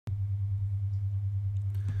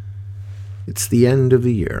It's the end of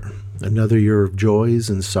the year, another year of joys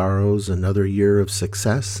and sorrows, another year of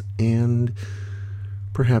success, and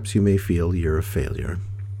perhaps you may feel a year of failure.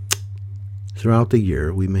 Throughout the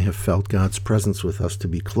year, we may have felt God's presence with us to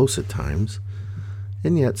be close at times,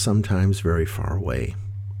 and yet sometimes very far away.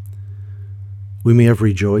 We may have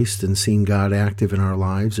rejoiced and seen God active in our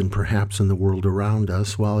lives and perhaps in the world around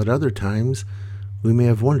us, while at other times we may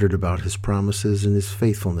have wondered about His promises and His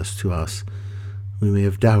faithfulness to us. We may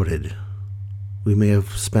have doubted. We may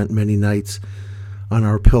have spent many nights on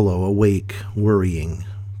our pillow, awake, worrying,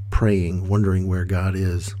 praying, wondering where God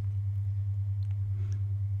is.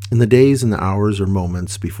 In the days and the hours or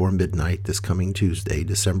moments before midnight this coming Tuesday,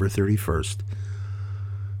 December 31st,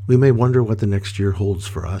 we may wonder what the next year holds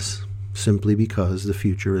for us, simply because the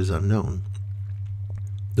future is unknown.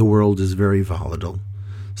 The world is very volatile.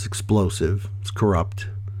 It's explosive. It's corrupt.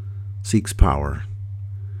 Seeks power.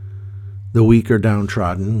 The weak are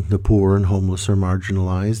downtrodden, the poor and homeless are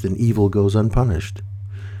marginalized, and evil goes unpunished.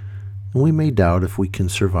 And we may doubt if we can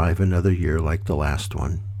survive another year like the last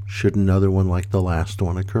one, should another one like the last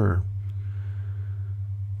one occur.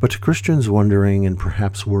 But to Christians wondering and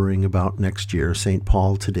perhaps worrying about next year, St.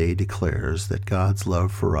 Paul today declares that God's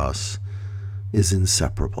love for us is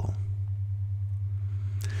inseparable.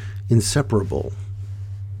 Inseparable.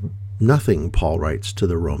 Nothing, Paul writes to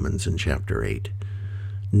the Romans in chapter 8.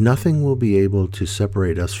 Nothing will be able to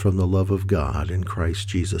separate us from the love of God in Christ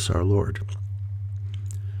Jesus our Lord.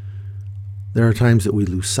 There are times that we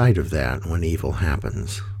lose sight of that when evil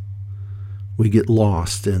happens. We get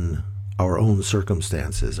lost in our own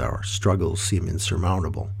circumstances. Our struggles seem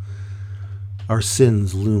insurmountable. Our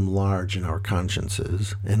sins loom large in our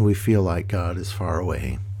consciences, and we feel like God is far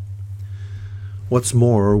away. What's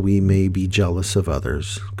more, we may be jealous of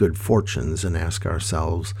others' good fortunes and ask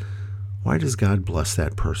ourselves, why does God bless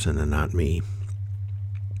that person and not me?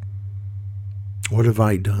 What have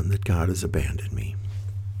I done that God has abandoned me?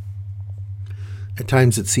 At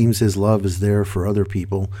times it seems His love is there for other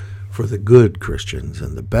people, for the good Christians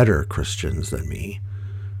and the better Christians than me,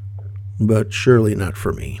 but surely not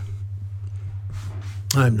for me.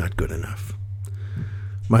 I'm not good enough.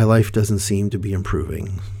 My life doesn't seem to be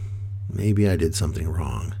improving. Maybe I did something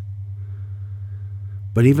wrong.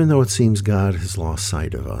 But even though it seems God has lost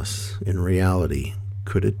sight of us, in reality,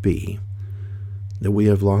 could it be that we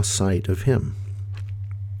have lost sight of Him?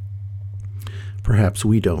 Perhaps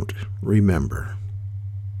we don't remember.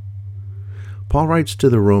 Paul writes to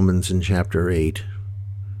the Romans in chapter 8,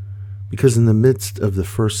 because in the midst of the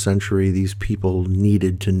first century, these people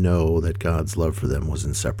needed to know that God's love for them was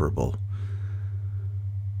inseparable.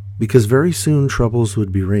 Because very soon troubles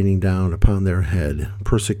would be raining down upon their head,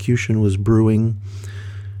 persecution was brewing,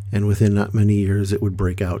 and within not many years it would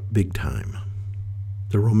break out big time.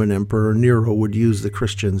 The Roman Emperor Nero would use the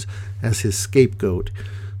Christians as his scapegoat,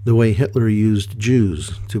 the way Hitler used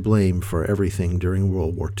Jews to blame for everything during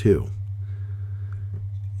World War II.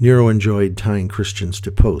 Nero enjoyed tying Christians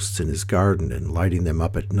to posts in his garden and lighting them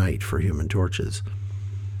up at night for human torches.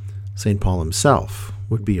 St. Paul himself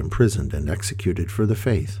would be imprisoned and executed for the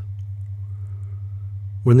faith.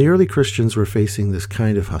 When the early Christians were facing this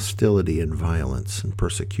kind of hostility and violence and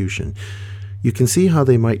persecution, you can see how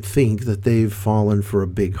they might think that they've fallen for a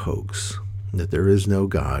big hoax, that there is no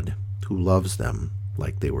God who loves them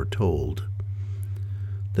like they were told,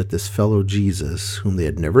 that this fellow Jesus, whom they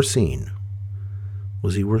had never seen,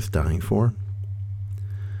 was He worth dying for?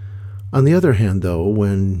 On the other hand, though,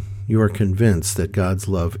 when you are convinced that God's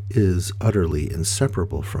love is utterly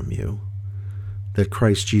inseparable from you, that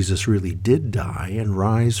Christ Jesus really did die and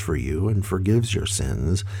rise for you and forgives your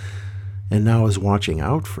sins, and now is watching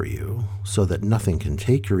out for you so that nothing can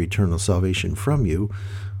take your eternal salvation from you,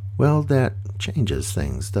 well, that changes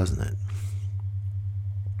things, doesn't it?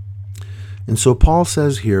 And so Paul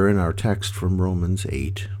says here in our text from Romans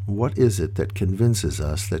 8, what is it that convinces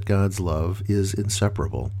us that God's love is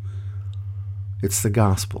inseparable? It's the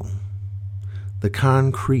gospel. The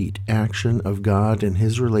concrete action of God in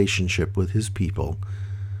His relationship with His people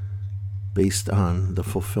based on the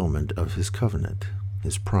fulfillment of His covenant,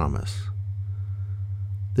 His promise.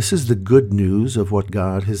 This is the good news of what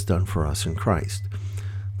God has done for us in Christ.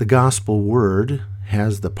 The gospel word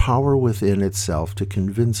has the power within itself to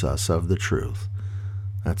convince us of the truth.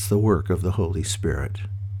 That's the work of the Holy Spirit.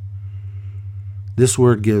 This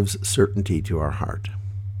word gives certainty to our heart.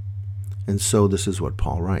 And so this is what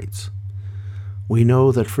Paul writes. We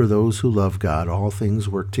know that for those who love God, all things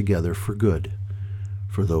work together for good,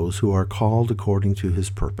 for those who are called according to His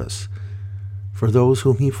purpose. For those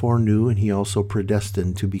whom He foreknew, and He also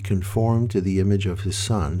predestined to be conformed to the image of His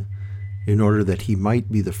Son, in order that He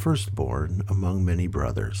might be the firstborn among many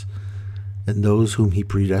brothers. And those whom he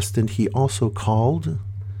predestined, he also called.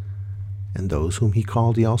 And those whom he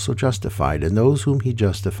called, he also justified. And those whom he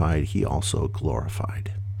justified, he also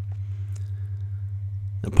glorified.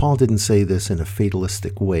 Now, Paul didn't say this in a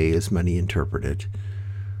fatalistic way, as many interpret it,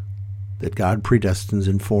 that God predestines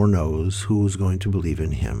and foreknows who is going to believe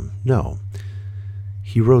in him. No.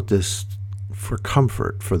 He wrote this for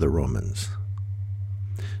comfort for the Romans,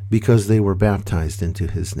 because they were baptized into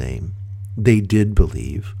his name. They did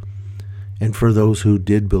believe. And for those who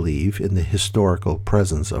did believe in the historical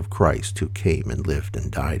presence of Christ, who came and lived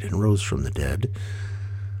and died and rose from the dead,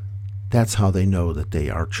 that's how they know that they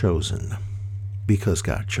are chosen, because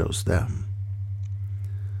God chose them.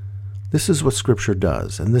 This is what Scripture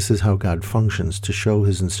does, and this is how God functions to show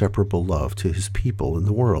his inseparable love to his people in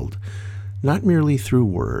the world, not merely through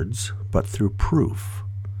words, but through proof,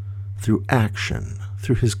 through action,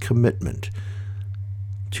 through his commitment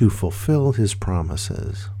to fulfill his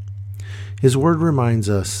promises. His word reminds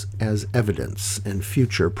us as evidence and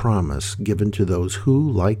future promise given to those who,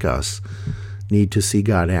 like us, need to see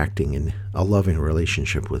God acting in a loving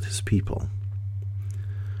relationship with his people.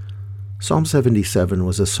 Psalm 77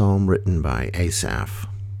 was a psalm written by Asaph.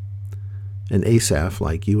 And Asaph,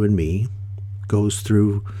 like you and me, goes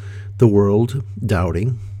through the world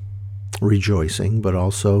doubting, rejoicing, but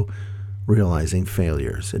also realizing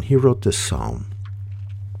failures. And he wrote this psalm.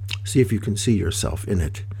 See if you can see yourself in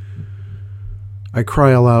it. I cry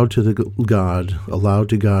aloud to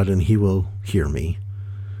God, and he will hear me.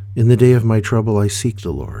 In the day of my trouble I seek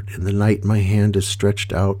the Lord. In the night my hand is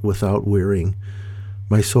stretched out without wearying.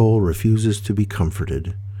 My soul refuses to be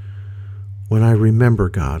comforted. When I remember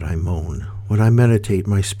God, I moan. When I meditate,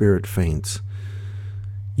 my spirit faints.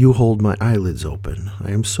 You hold my eyelids open.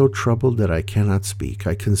 I am so troubled that I cannot speak.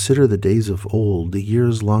 I consider the days of old, the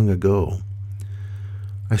years long ago.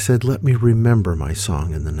 I said, let me remember my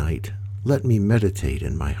song in the night. Let me meditate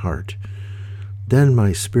in my heart. Then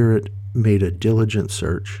my spirit made a diligent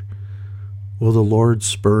search. Will the Lord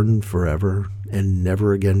spurn forever and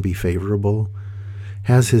never again be favorable?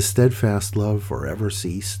 Has his steadfast love forever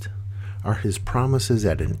ceased? Are his promises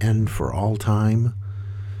at an end for all time?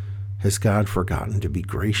 Has God forgotten to be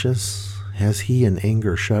gracious? Has he in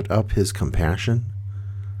anger shut up his compassion?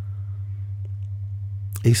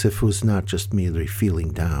 Asaph was not just merely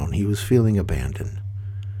feeling down, he was feeling abandoned.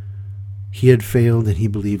 He had failed, and he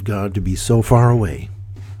believed God to be so far away.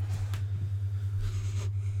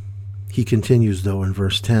 He continues, though, in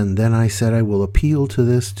verse 10, Then I said, I will appeal to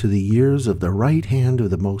the years of the right hand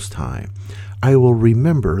of the Most High. I will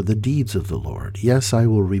remember the deeds of the Lord. Yes, I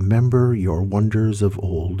will remember your wonders of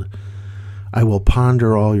old. I will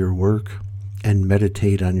ponder all your work and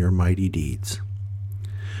meditate on your mighty deeds.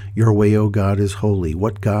 Your way, O God, is holy.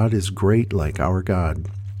 What God is great like our God?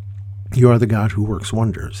 You are the God who works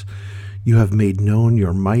wonders. You have made known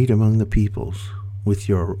your might among the peoples. With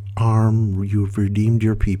your arm you have redeemed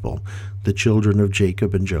your people, the children of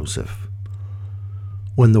Jacob and Joseph.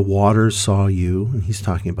 When the waters saw you, and he's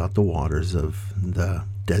talking about the waters of the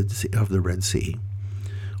Red Sea.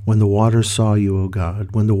 When the waters saw you, O God,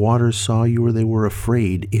 when the waters saw you, they were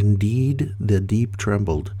afraid. Indeed, the deep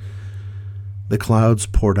trembled. The clouds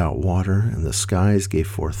poured out water, and the skies gave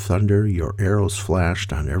forth thunder. Your arrows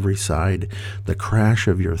flashed on every side. The crash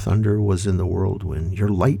of your thunder was in the whirlwind. Your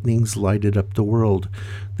lightnings lighted up the world.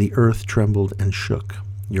 The earth trembled and shook.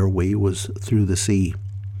 Your way was through the sea,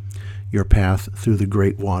 your path through the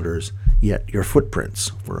great waters, yet your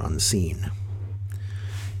footprints were unseen.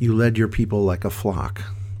 You led your people like a flock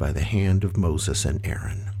by the hand of Moses and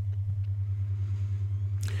Aaron.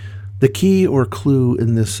 The key or clue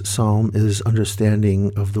in this psalm is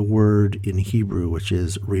understanding of the word in Hebrew, which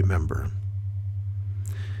is remember.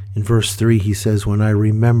 In verse 3, he says, When I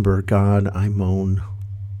remember God, I moan.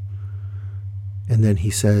 And then he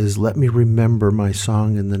says, Let me remember my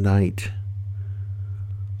song in the night.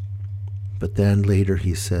 But then later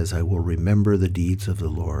he says, I will remember the deeds of the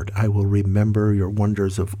Lord. I will remember your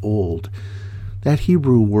wonders of old. That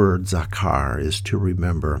Hebrew word, zakar, is to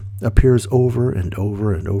remember, appears over and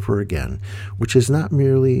over and over again, which is not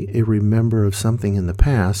merely a remember of something in the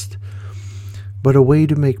past, but a way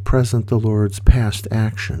to make present the Lord's past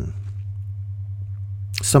action,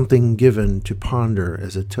 something given to ponder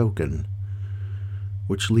as a token,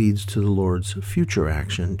 which leads to the Lord's future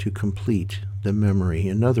action to complete the memory.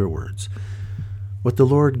 In other words, what the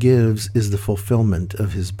Lord gives is the fulfillment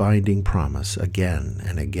of his binding promise again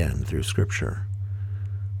and again through Scripture.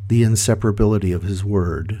 The inseparability of his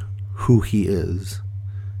word, who he is,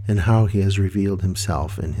 and how he has revealed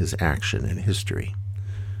himself in his action in history.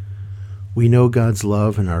 We know God's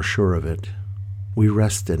love and are sure of it. We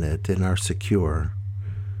rest in it and are secure.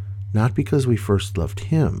 not because we first loved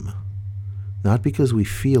him, not because we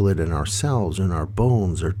feel it in ourselves, in our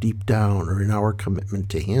bones, or deep down, or in our commitment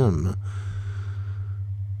to him,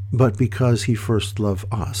 but because he first loved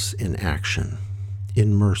us in action,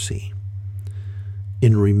 in mercy,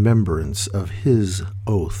 in remembrance of his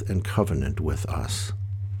oath and covenant with us.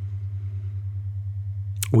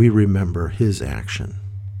 We remember his action,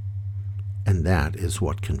 and that is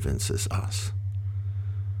what convinces us.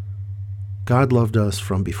 God loved us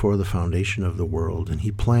from before the foundation of the world, and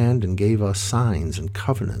he planned and gave us signs and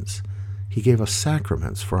covenants. He gave us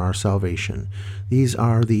sacraments for our salvation. These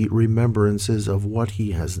are the remembrances of what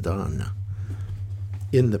he has done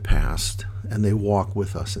in the past, and they walk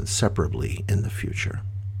with us inseparably in the future.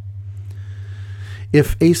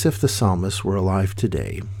 If Asaph the psalmist were alive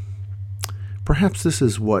today, perhaps this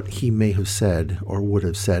is what he may have said or would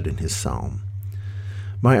have said in his psalm.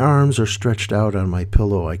 My arms are stretched out on my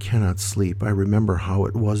pillow. I cannot sleep. I remember how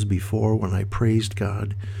it was before when I praised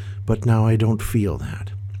God, but now I don't feel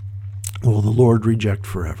that. Will the Lord reject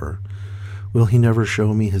forever? Will he never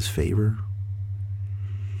show me his favor?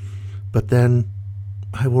 But then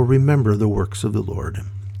I will remember the works of the Lord,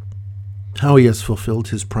 how he has fulfilled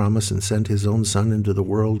his promise and sent his own Son into the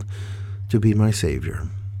world to be my Savior.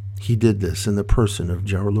 He did this in the person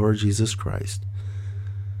of our Lord Jesus Christ.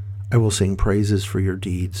 I will sing praises for your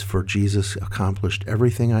deeds, for Jesus accomplished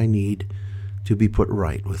everything I need to be put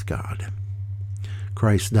right with God.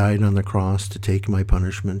 Christ died on the cross to take my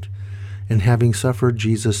punishment, and having suffered,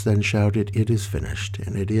 Jesus then shouted, "It is finished,"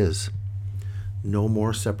 and it is. No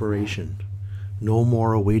more separation, no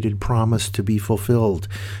more awaited promise to be fulfilled.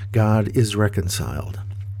 God is reconciled.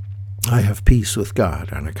 I have peace with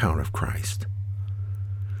God on account of Christ.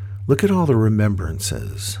 Look at all the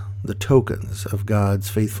remembrances, the tokens of God's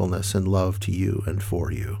faithfulness and love to you and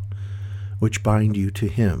for you, which bind you to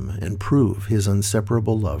him and prove his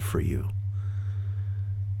inseparable love for you.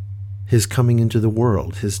 His coming into the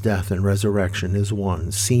world, his death and resurrection is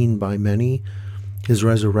one, seen by many, his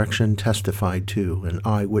resurrection testified to, and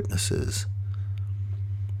eyewitnesses.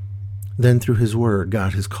 Then through his word,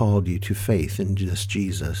 God has called you to faith in this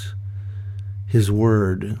Jesus. His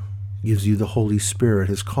word gives you the Holy Spirit,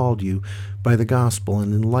 has called you by the gospel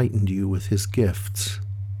and enlightened you with his gifts.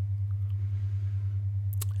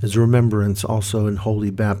 As remembrance, also in holy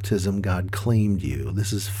baptism, God claimed you.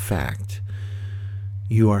 This is fact.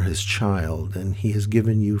 You are his child, and he has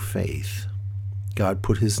given you faith. God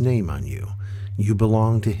put his name on you. You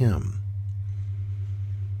belong to him.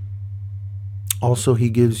 Also, he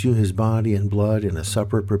gives you his body and blood in a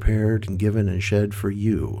supper prepared and given and shed for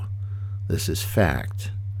you. This is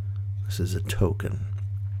fact. This is a token.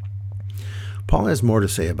 Paul has more to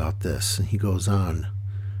say about this. He goes on,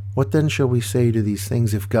 "What then shall we say to these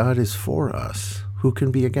things? If God is for us, who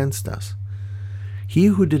can be against us? He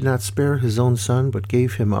who did not spare his own Son, but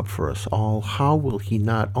gave him up for us all, how will he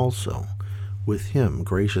not also with him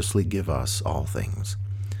graciously give us all things?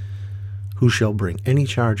 Who shall bring any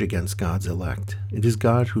charge against God's elect? It is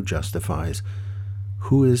God who justifies.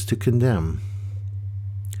 Who is to condemn?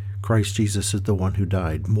 Christ Jesus is the one who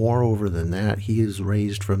died. Moreover than that, he is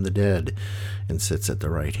raised from the dead and sits at the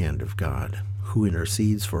right hand of God, who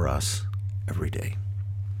intercedes for us every day."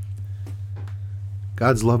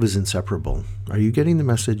 God's love is inseparable. Are you getting the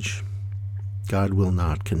message? God will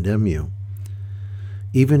not condemn you.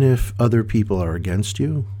 Even if other people are against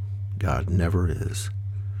you, God never is.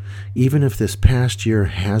 Even if this past year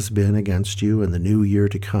has been against you and the new year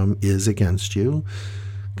to come is against you,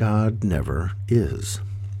 God never is.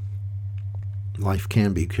 Life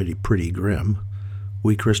can be pretty grim.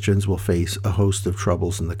 We Christians will face a host of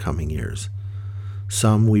troubles in the coming years.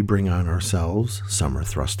 Some we bring on ourselves, some are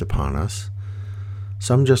thrust upon us.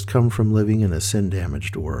 Some just come from living in a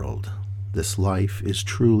sin-damaged world. This life is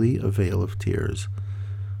truly a vale of tears.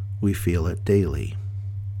 We feel it daily.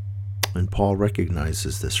 And Paul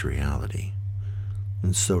recognizes this reality,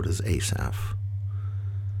 and so does Asaph.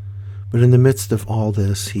 But in the midst of all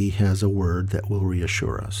this, he has a word that will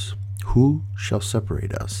reassure us. Who shall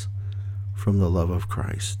separate us from the love of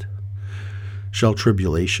Christ? Shall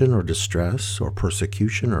tribulation or distress or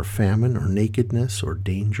persecution or famine or nakedness or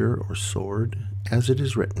danger or sword? As it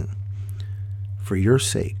is written, for your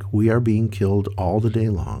sake we are being killed all the day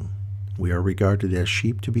long. We are regarded as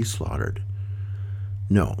sheep to be slaughtered.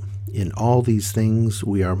 No, in all these things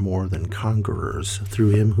we are more than conquerors through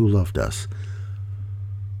him who loved us.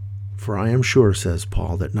 For I am sure, says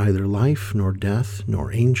Paul, that neither life, nor death,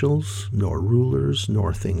 nor angels, nor rulers,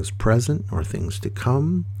 nor things present, nor things to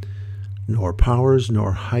come, nor powers,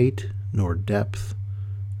 nor height, nor depth,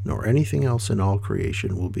 nor anything else in all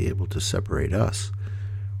creation will be able to separate us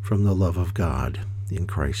from the love of God in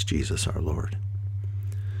Christ Jesus our Lord.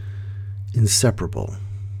 Inseparable.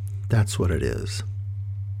 That's what it is.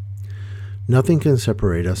 Nothing can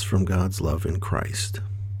separate us from God's love in Christ.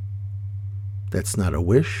 That's not a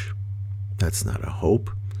wish. That's not a hope.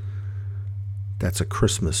 That's a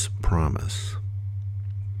Christmas promise.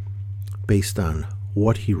 Based on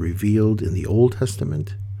what he revealed in the Old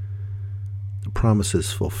Testament, the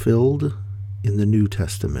promises fulfilled in the New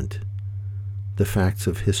Testament, the facts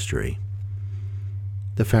of history,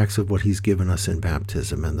 the facts of what he's given us in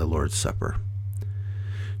baptism and the Lord's Supper.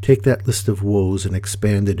 Take that list of woes and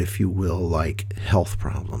expand it, if you will, like health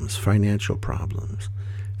problems, financial problems,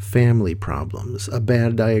 family problems, a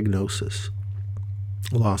bad diagnosis,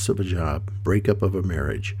 loss of a job, breakup of a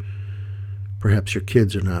marriage. Perhaps your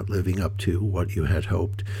kids are not living up to what you had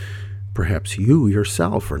hoped. Perhaps you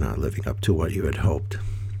yourself are not living up to what you had hoped.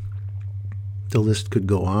 The list could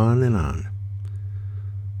go on and on,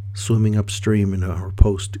 swimming upstream in our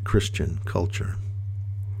post-Christian culture.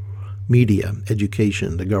 Media,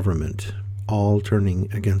 education, the government, all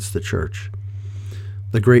turning against the church.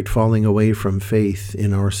 The great falling away from faith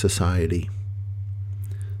in our society.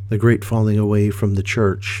 The great falling away from the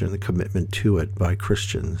church and the commitment to it by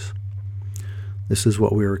Christians. This is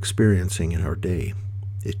what we are experiencing in our day.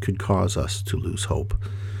 It could cause us to lose hope.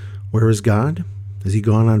 Where is God? Has he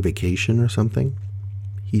gone on vacation or something?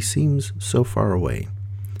 He seems so far away.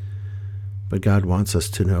 But God wants us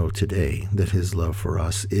to know today that his love for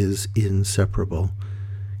us is inseparable.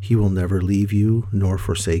 He will never leave you nor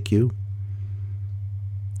forsake you.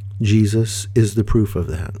 Jesus is the proof of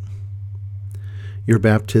that. Your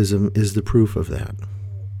baptism is the proof of that.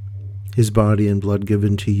 His body and blood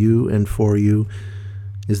given to you and for you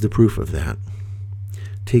is the proof of that.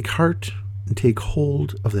 Take heart and take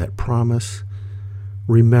hold of that promise.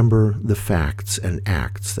 Remember the facts and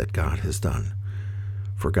acts that God has done.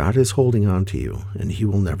 For God is holding on to you, and he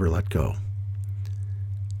will never let go.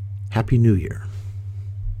 Happy New Year.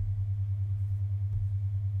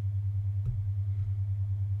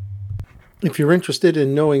 If you're interested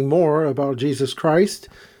in knowing more about Jesus Christ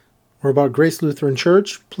or about Grace Lutheran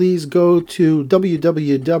Church, please go to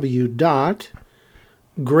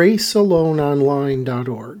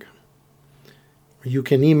www.gracealoneonline.org. You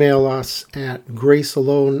can email us at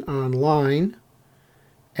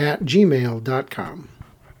gracealoneonline@gmail.com.